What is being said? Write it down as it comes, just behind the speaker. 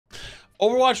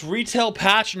Overwatch retail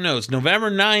patch notes, November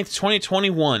 9th,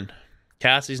 2021.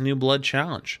 Cassidy's New Blood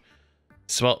Challenge.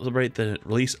 Celebrate the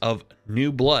release of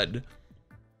New Blood,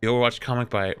 the Overwatch comic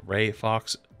by Ray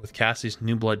Fox, with Cassidy's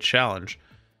New Blood Challenge.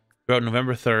 Throughout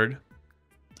November 3rd,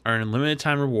 earn limited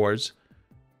time rewards,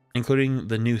 including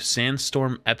the new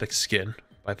Sandstorm Epic skin,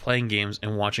 by playing games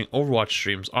and watching Overwatch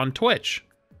streams on Twitch.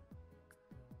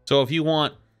 So if you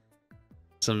want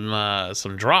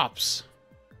some drops,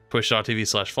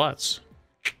 twitch.tv/flats.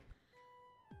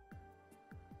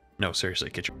 No, seriously,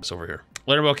 get your ass over here.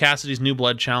 Learn about Cassidy's New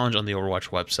Blood Challenge on the Overwatch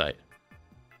website.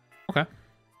 Okay.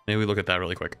 Maybe we look at that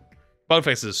really quick. Bug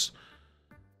fixes.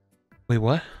 Wait,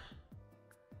 what?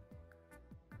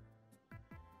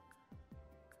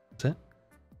 That's it?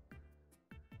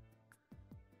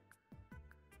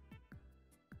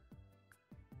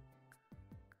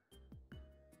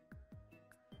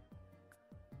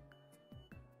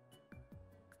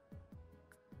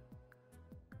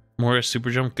 Moira's super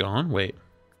jump gone? Wait.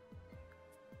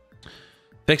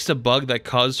 Fixed a bug that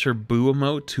caused her boo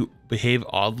emote to behave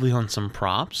oddly on some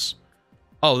props.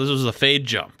 Oh, this was the fade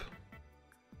jump.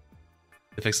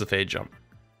 They fixed the fade jump.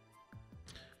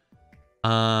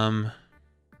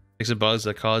 Fixed bugs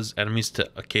that cause enemies to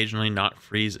occasionally not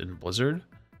freeze in Blizzard.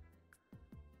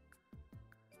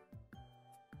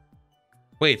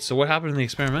 Wait, so what happened in the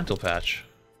experimental patch?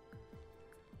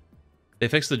 They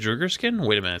fixed the Druger skin?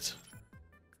 Wait a minute.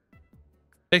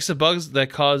 Fix the bugs that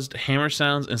caused hammer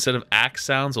sounds instead of axe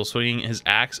sounds while swinging his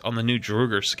axe on the new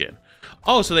Druger skin.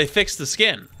 Oh, so they fixed the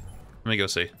skin. Let me go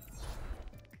see.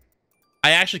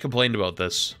 I actually complained about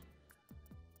this.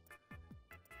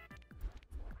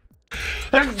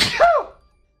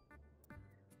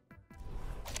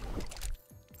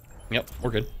 Yep,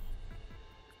 we're good.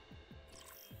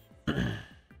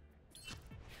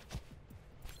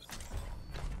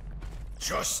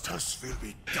 Justice will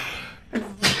be done.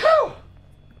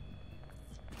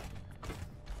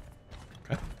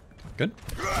 Okay, good.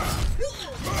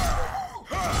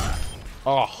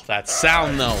 Oh, that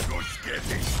sound though. Just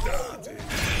getting started.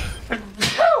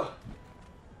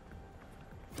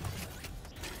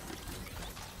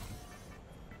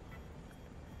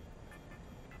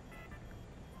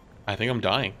 I think I'm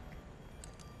dying.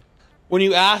 When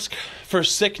you ask for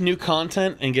sick new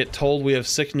content and get told we have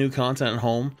sick new content at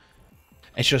home,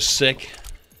 it's just sick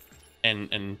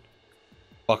and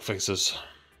bug fixes.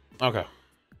 Okay.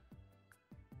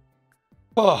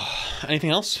 Oh, anything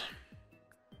else?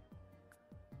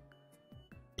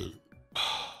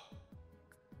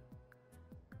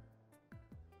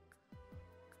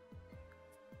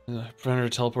 Predator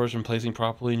teleports from placing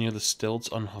properly near the stilts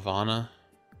on Havana.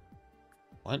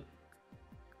 What?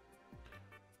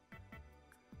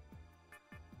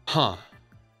 Huh.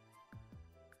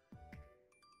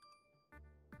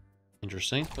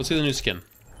 Interesting. Let's see the new skin.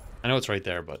 I know it's right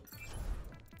there, but...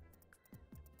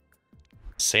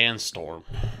 Sandstorm.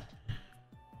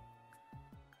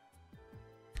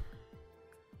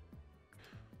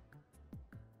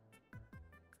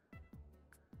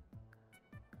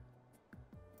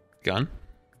 Gun.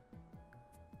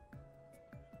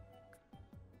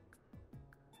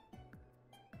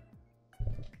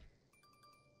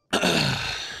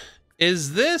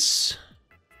 Is this...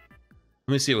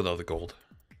 Let me see it without the gold.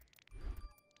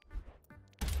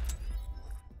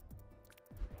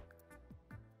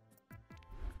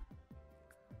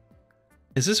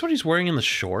 Is this what he's wearing in the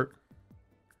short?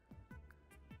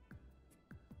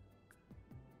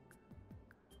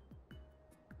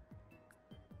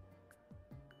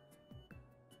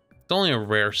 It's only a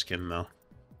rare skin though.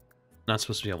 Not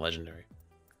supposed to be a legendary.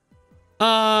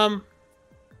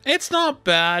 It's not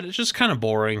bad. It's just kind of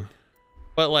boring.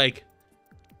 But like,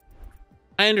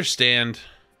 I understand,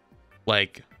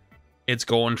 like, it's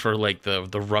going for like the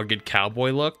rugged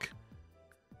cowboy look.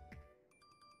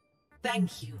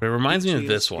 Thank you. But it reminds me of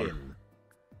this one.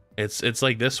 It's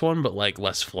like this one, but like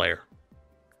less flair.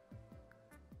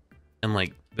 And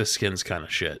like this skin's kind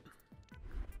of shit.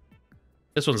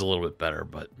 This one's a little bit better,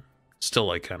 but still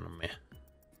like kind of meh.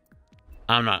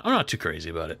 I'm not too crazy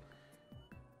about it.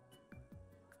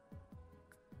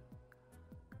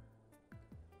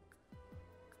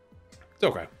 It's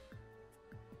okay.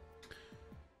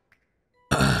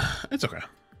 It's okay.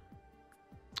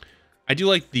 I do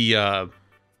like the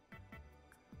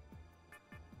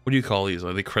what do you call these?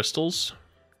 Are they crystals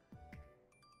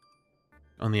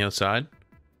on the outside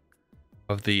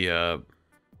of the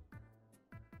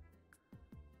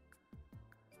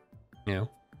you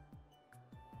know,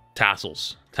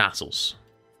 tassels.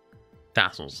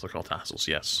 They're called tassels.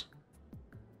 Yes.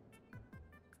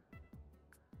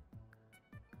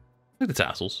 Look at the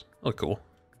tassels. They look cool.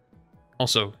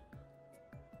 Also,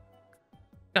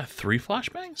 Got 3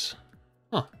 flashbangs?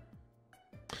 Huh.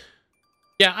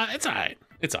 Yeah, it's alright.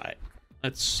 It's alright.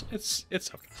 It's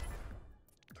okay.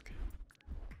 Okay.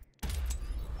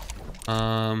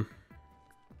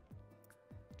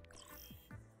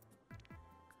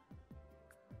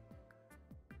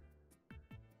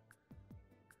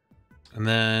 And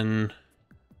then,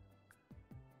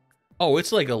 oh,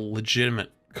 it's like a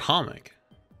legitimate comic.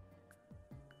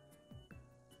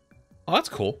 Oh, that's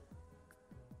cool.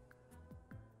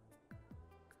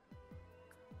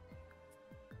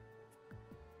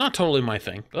 Not totally my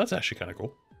thing, but that's actually kind of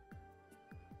cool.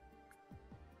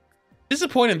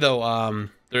 Disappointed though,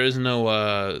 there is no,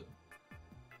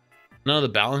 none of the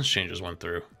balance changes went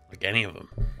through, like any of them,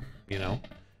 you know?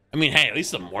 I mean, hey, at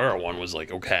least the Moira one was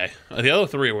like, okay. The other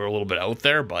 3 were a little bit out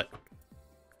there, but...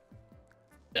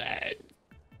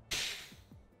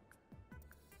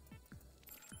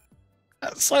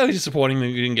 slightly disappointing that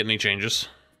you didn't get any changes.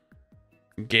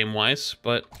 Game-wise,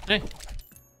 but hey.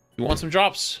 You want some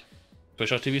drops?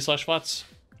 Twitch.tv/flats.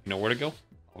 You know where to go.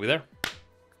 I'll be there.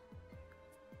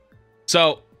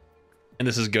 So, and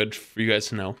this is good for you guys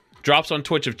to know. Drops on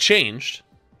Twitch have changed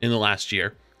in the last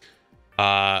year.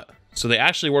 So they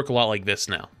actually work a lot like this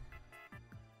now.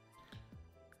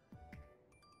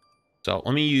 So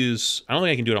let me use, I don't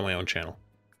think I can do it on my own channel.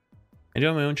 Can I do it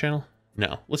on my own channel?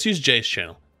 No. Let's use Jay's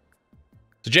channel.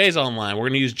 So Jay's online. We're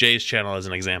going to use Jay's channel as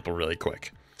an example really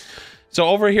quick. So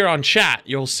over here on chat,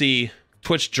 you'll see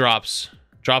Twitch drops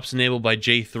enabled by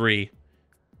J3,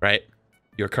 right?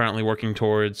 You're currently working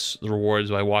towards the rewards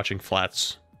by watching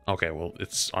flats. Okay, well,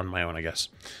 it's on my own, I guess.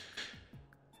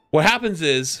 What happens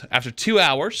is, after 2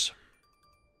 hours,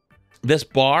 this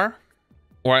bar,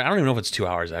 or I don't even know if it's 2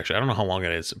 hours, actually. I don't know how long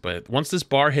it is, but once this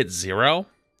bar hits 0,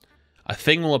 a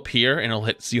thing will appear, and it'll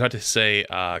hit, so you have to say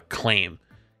claim,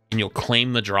 and you'll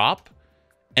claim the drop,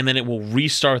 and then it will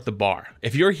restart the bar.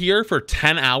 If you're here for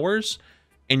 10 hours,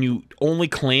 and you only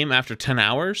claim after 10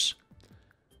 hours,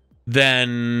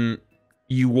 then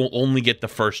you will only get the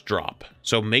first drop.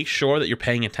 So make sure that you're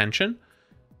paying attention,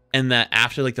 and that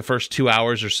after like the first 2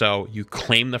 hours or so, you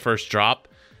claim the first drop.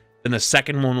 Then the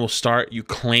second one will start, you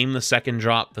claim the second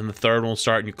drop, then the third one will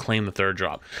start, and you claim the third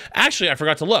drop. Actually, I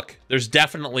forgot to look. There's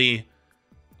definitely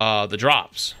the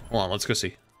drops. Hold on, let's go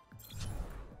see.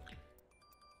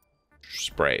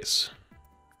 Sprays.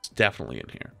 It's definitely in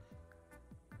here.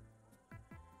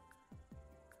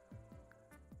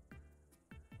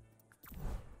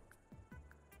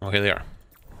 Okay, they are.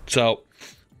 So,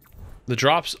 the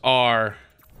drops are...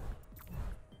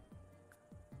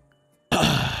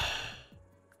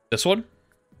 this one.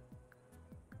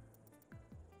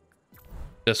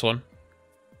 This one.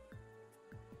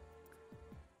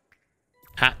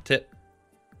 Hat tip.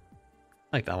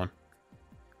 I like that one.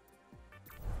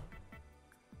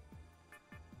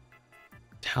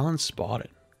 Talent spotted.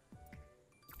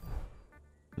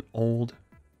 An old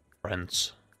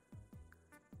friends.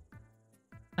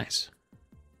 Nice.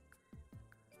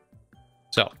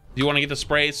 So, do you want to get the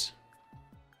sprays?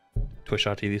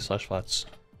 Twitch.tv/flats.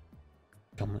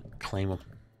 Come claim them.